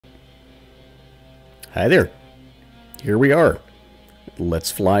Hi there. Here we are. Let's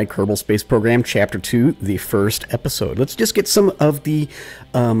Fly Kerbal Space Program Chapter 2, the first episode. Let's just get some of the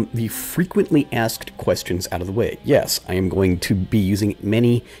frequently asked questions out of the way. Yes, I am going to be using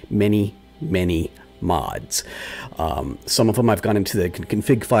many mods. Some of them I've gone into the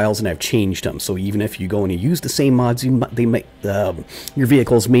config files and I've changed them. So even if you go and you use the same mods, your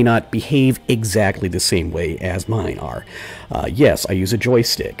vehicles may not behave exactly the same way as mine are. Yes, I use a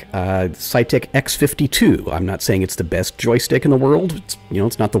joystick. Cytec X52. I'm not saying it's the best joystick in the world. It's,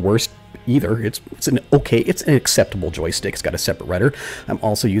 it's not the worst either. It's an acceptable joystick. It's got a separate rudder. I'm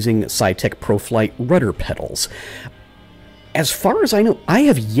also using Cytec ProFlight rudder pedals. As far as I know, I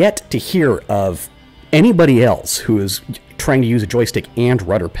have yet to hear of anybody else who is trying to use a joystick and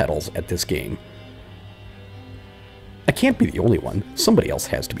rudder pedals at this game. I can't be the only one. Somebody else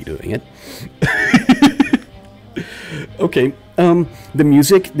has to be doing it. Okay, the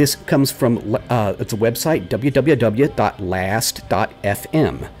music, this comes from, it's a website, www.last.fm.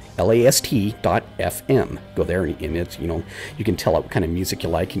 last.fm. Go there and it's, you can tell what kind of music you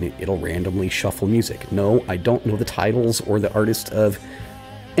like and it'll randomly shuffle music. No, I don't know the titles or the artists of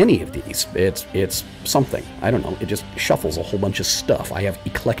any of these. It's something. I don't know. It just shuffles a whole bunch of stuff. I have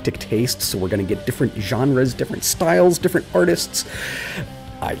eclectic tastes, so we're going to get different genres, different styles, different artists.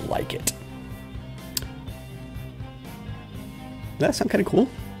 I like it. Does that sound kind of cool?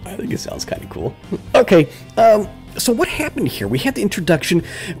 I think it sounds kind of cool. Okay, so what happened here? We had the introduction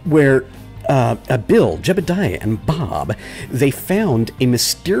where Bill, Jebediah, and Bob, they found a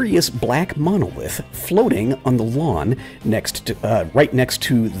mysterious black monolith floating on the lawn right next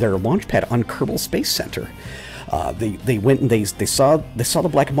to their launch pad on Kerbal Space Center. They went and they saw the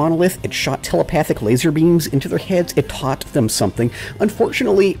black monolith. It shot telepathic laser beams into their heads. It taught them something.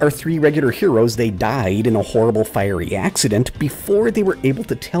 Unfortunately, our three regular heroes, they died in a horrible fiery accident before they were able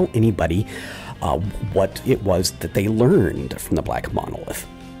to tell anybody what it was that they learned from the black monolith.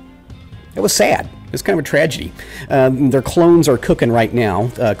 It was sad. It was kind of a tragedy. Their clones are cooking right now.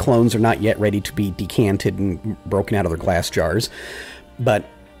 Clones are not yet ready to be decanted and broken out of their glass jars. But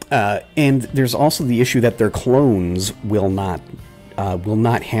and there's also the issue that their clones will not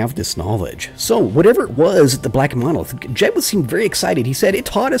have this knowledge. So whatever it was, the black monolith, Jeb seemed very excited. He said it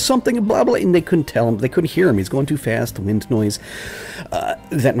taught us something, blah blah, and they couldn't tell him. They couldn't hear him. He's going too fast. The wind noise.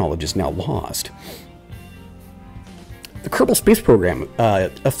 That knowledge is now lost. The Kerbal Space Program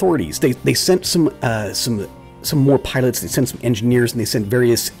authorities, they sent some more pilots, they sent some engineers, and they sent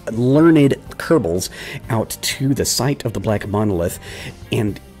various learned Kerbals out to the site of the black monolith,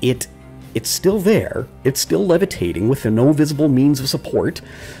 and it's still there. It's still levitating with no visible means of support.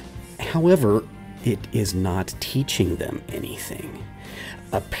 However, it is not teaching them anything.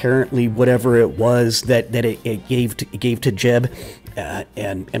 Apparently, whatever it was that it gave to Jeb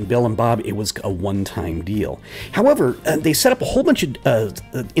and Bill and Bob, it was a one-time deal. However, they set up a whole bunch of,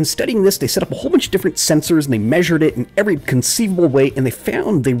 in studying this, they set up a whole bunch of different sensors, and they measured it in every conceivable way, and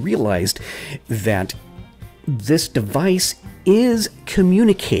they realized that this device is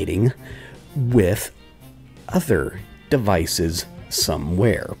communicating with other devices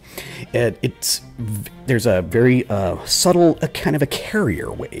somewhere. There's a very subtle kind of a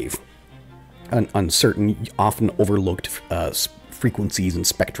carrier wave on certain often overlooked frequencies and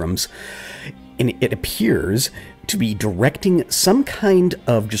spectrums, and it appears to be directing some kind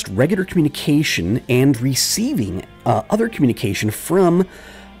of just regular communication and receiving other communication from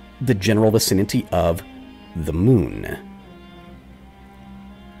the general vicinity of the moon.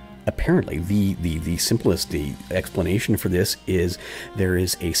 Apparently, the simplest explanation for this is there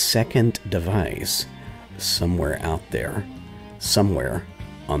is a second device somewhere out there, somewhere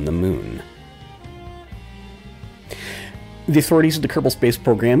on the moon. The authorities of the Kerbal Space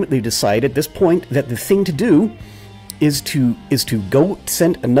Program, they decide at this point that the thing to do is to go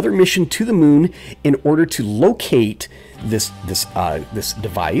send another mission to the moon in order to locate this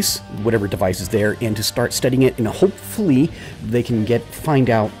device, whatever device is there, and to start studying it, and hopefully they can find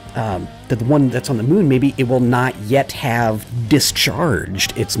out that the one that's on the moon, maybe it will not yet have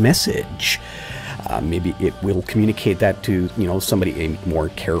discharged its message. Maybe it will communicate that to somebody, a more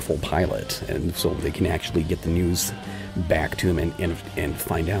careful pilot, and so they can actually get the news back to him and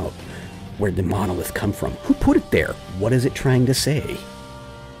find out where the monolith come from. Who put it there? What is it trying to say?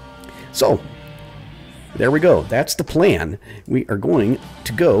 So there we go. That's the plan. We are going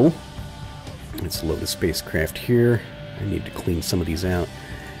to go. Let's load the spacecraft here. I need to clean some of these out.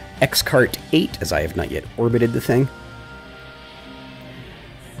 X-Cart 8, as I have not yet orbited the thing.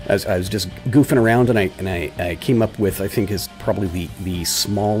 As I was just goofing around, and I came up with, I think, is probably the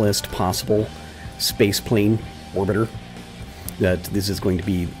smallest possible spaceplane orbiter. that this is going to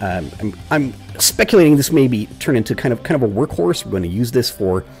be. I'm speculating this may be turn into kind of a workhorse. We're going to use this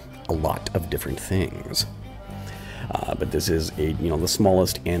for a lot of different things. But this is the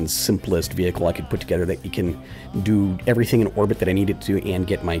smallest and simplest vehicle I could put together that you can do everything in orbit that I needed to and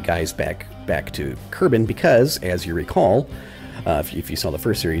get my guys back to Kerman, because, as you recall, if you saw the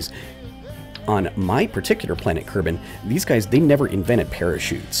first series, on my particular planet Kerman, these guys, they never invented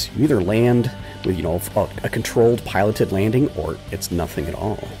parachutes. You either land with a controlled piloted landing, or it's nothing at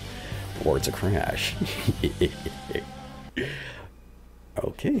all, or it's a crash.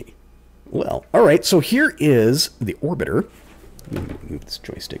 Okay. Well, all right, so here is the orbiter. Move this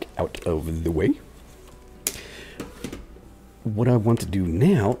joystick out of the way. What I want to do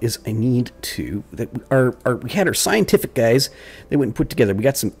now is I need to, we had our scientific guys, they went and put together, we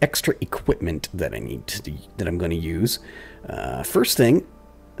got some extra equipment that I'm going to use. First thing,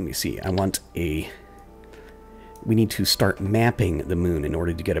 let me see, we need to start mapping the moon in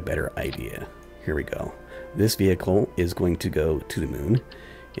order to get a better idea. Here we go. This vehicle is going to go to the moon.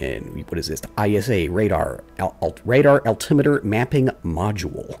 And what is this? The ISA radar altimeter mapping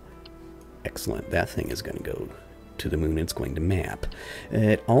module. Excellent. That thing is going to go to the moon. It's going to map.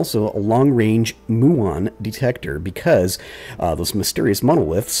 Also a long-range muon detector, because those mysterious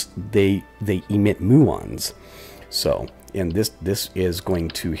monoliths, they emit muons. So, and this is going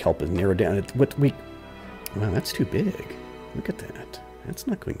to help us narrow down wow, that's too big. Look at that. That's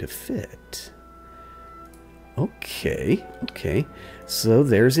not going to fit. Okay. So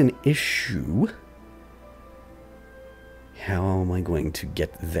there's an issue. How am I going to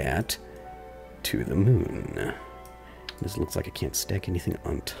get that to the moon? This looks like I can't stack anything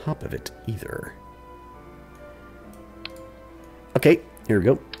on top of it either. Okay, here we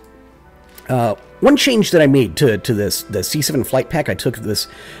go. One change that I made to the C7 flight pack, I took this,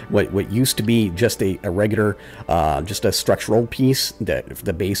 what used to be just a regular, just a structural piece,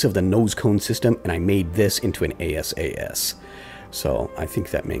 the base of the nose cone system, and I made this into an ASAS. So I think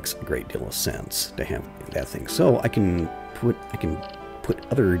that makes a great deal of sense to have that thing. So I can put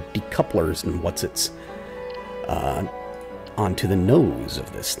other decouplers and onto the nose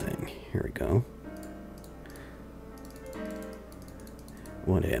of this thing. Here we go.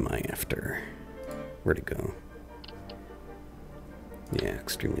 What am I after? Where'd it go? Yeah,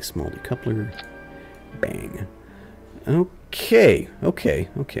 extremely small decoupler. Bang. Okay.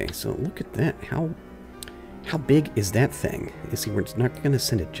 So look at that. How big is that thing? You see, we're not going to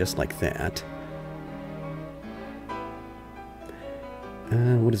send it just like that.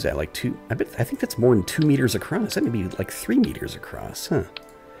 What is that, like 2? I think that's more than 2 meters across. That may be like 3 meters across, huh?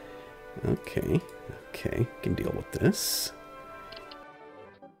 Okay. Can deal with this.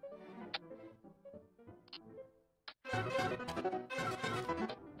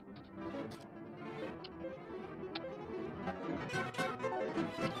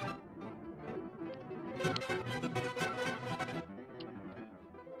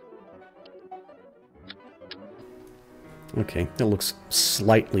 Okay, that looks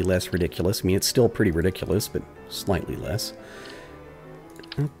slightly less ridiculous. I mean, it's still pretty ridiculous, but slightly less.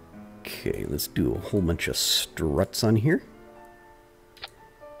 Okay, let's do a whole bunch of struts on here.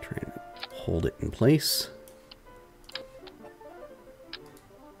 Try and hold it in place.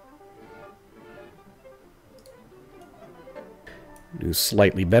 Do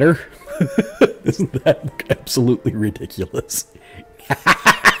slightly better. Doesn't that look absolutely ridiculous?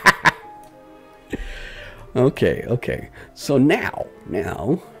 Okay. So now,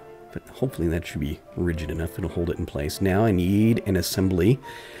 but hopefully that should be rigid enough it'll hold it in place. Now I need an assembly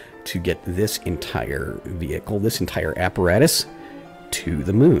to get this entire vehicle, this entire apparatus, to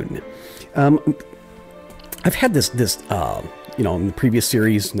the moon. I've had this in the previous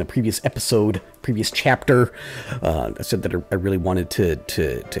series, in the previous episode, previous chapter, I said that I really wanted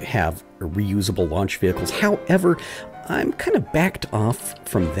to have reusable launch vehicles. However, I'm kind of backed off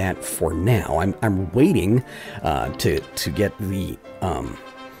from that for now. I'm waiting to get the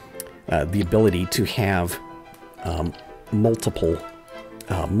ability to have multiple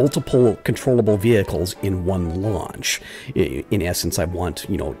controllable vehicles in one launch. In essence, I want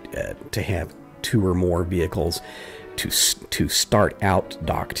to have 2 or more vehicles to start out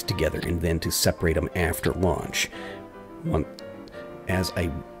docked together and then to separate them after launch.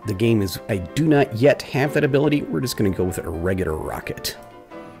 The game is, I do not yet have that ability. We're just going to go with a regular rocket.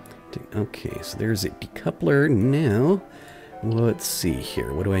 Okay, so there's a decoupler. Now, let's see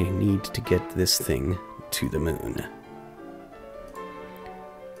here. What do I need to get this thing to the moon?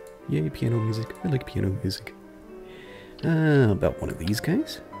 Yay, piano music. I like piano music. About one of these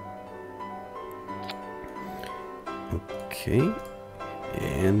guys. Okay.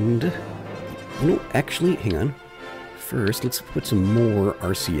 And, actually, hang on. first, let's put some more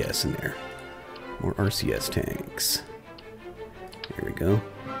RCS in there. More RCS tanks. There we go.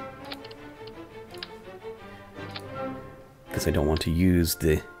 Because I don't want to use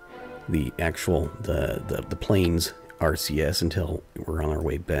the actual the plane's RCS until we're on our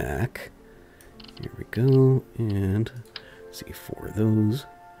way back. Here we go, and see 4 of those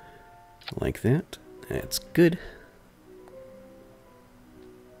like that. That's good.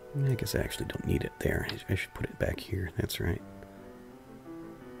 I guess I actually don't need it there. I should put it back here. That's right.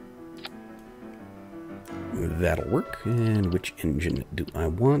 That'll work. And which engine do I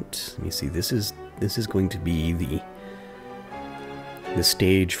want? Let me see. This is going to be the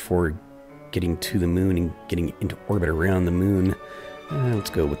stage for getting to the moon and getting into orbit around the moon. Let's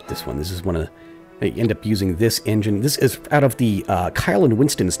go with this one. This is one of I end up using this engine. This is out of the Kyle and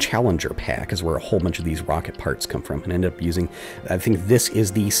Winston's Challenger pack, is where a whole bunch of these rocket parts come from. And I end up using, I think this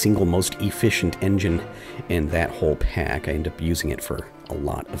is the single most efficient engine in that whole pack. I end up using it for a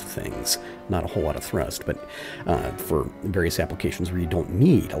lot of things. Not a whole lot of thrust, but for various applications where you don't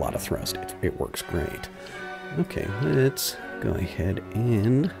need a lot of thrust, it works great. Okay, let's go ahead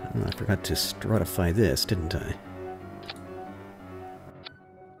and... I forgot to stratify this, didn't I?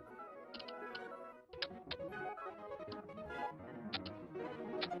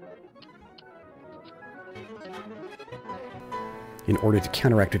 In order to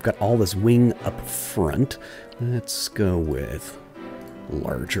counteract, we've got all this wing up front. Let's go with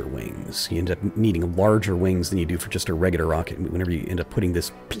larger wings. You end up needing larger wings than you do for just a regular rocket whenever you end up putting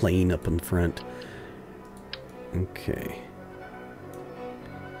this plane up in front. Okay.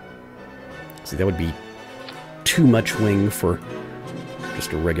 See, that would be too much wing for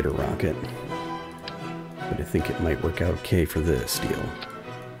just a regular rocket. But I think it might work out okay for this deal.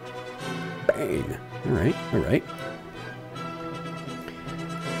 Bang! Alright, alright.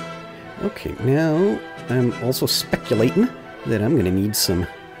 Okay, now I'm also speculating that I'm going to need some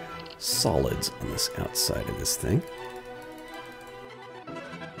solids on this outside of this thing.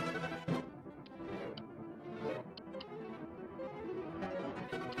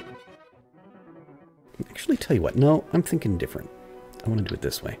 Actually, tell you what, no, I'm thinking different. I want to do it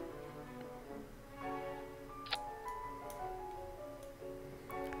this way.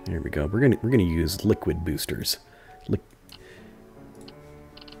 There we go. We're gonna use liquid boosters.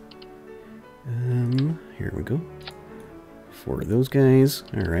 Here we go. 4 of those guys.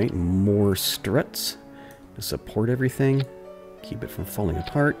 Alright, more struts to support everything. Keep it from falling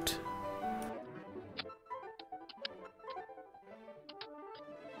apart.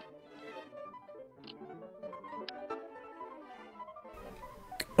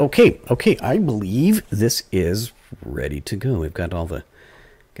 Okay, I believe this is ready to go. We've got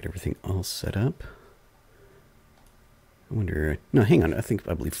everything all set up. I wonder, no, hang on, I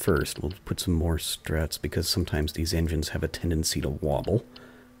believe first we'll put some more struts because sometimes these engines have a tendency to wobble.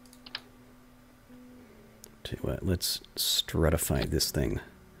 Let's strutify this thing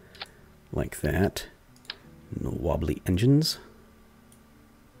like that. No wobbly engines.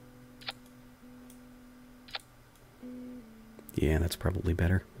 Yeah, that's probably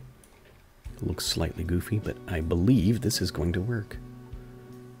better. It looks slightly goofy, but I believe this is going to work.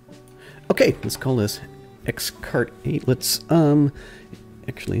 Okay, let's call this X-Cart 8. Let's,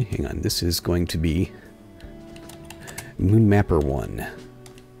 actually, hang on. This is going to be Moon Mapper 1.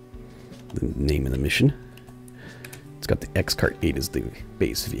 The name of the mission. It's got the X-Cart 8 as the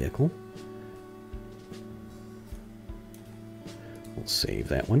base vehicle. We'll save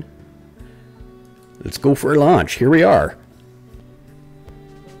that one. Let's go for a launch. Here we are.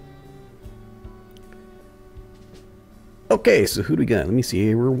 Okay, so who do we got? Let me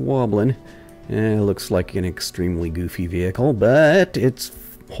see. We're wobbling. It looks like an extremely goofy vehicle, but it's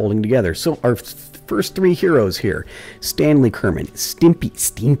holding together. So our first 3 heroes here. Stanley Kerman.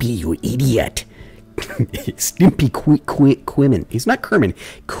 Stimpy, you idiot. Stimpy Quimmen. He's not Kerman.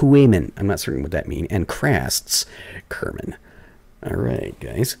 Quimmen. I'm not certain what that means. And Krasts Kerman. All right,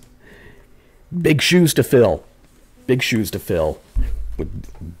 guys. Big shoes to fill. Big shoes to fill.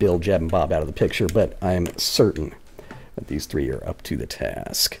 With Bill, Jeb, and Bob out of the picture, but I'm certain that these 3 are up to the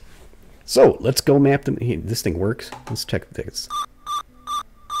task. So, let's go map them. Hey, this thing works. Let's check this.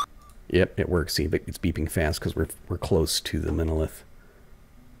 Yep, it works. See, but it's beeping fast because we're close to the monolith.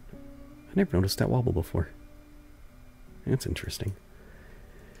 I never noticed that wobble before. That's interesting.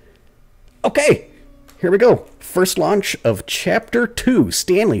 Okay, here we go. First launch of Chapter 2,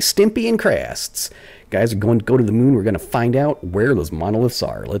 Stanley, Stimpy, and Krasts. Guys are going to go to the moon. We're going to find out where those monoliths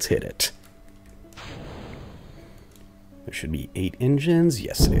are. Let's hit it. There should be 8 engines.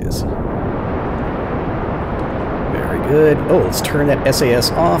 Yes, it is. Very good. Oh, let's turn that SAS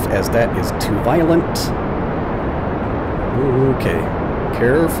off, as that is too violent. Okay.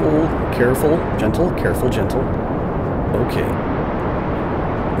 Careful, careful, gentle, careful, gentle. Okay.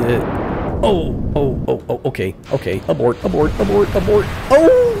 Okay, okay. Abort, abort, abort, abort.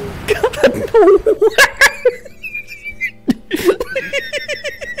 Oh, God, no.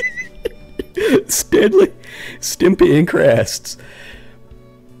 Stanley, Stimpy and Crests.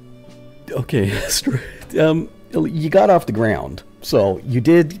 Okay, you got off the ground, so you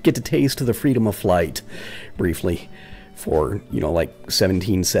did get to taste the freedom of flight briefly for, like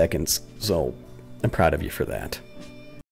 17 seconds, so I'm proud of you for that.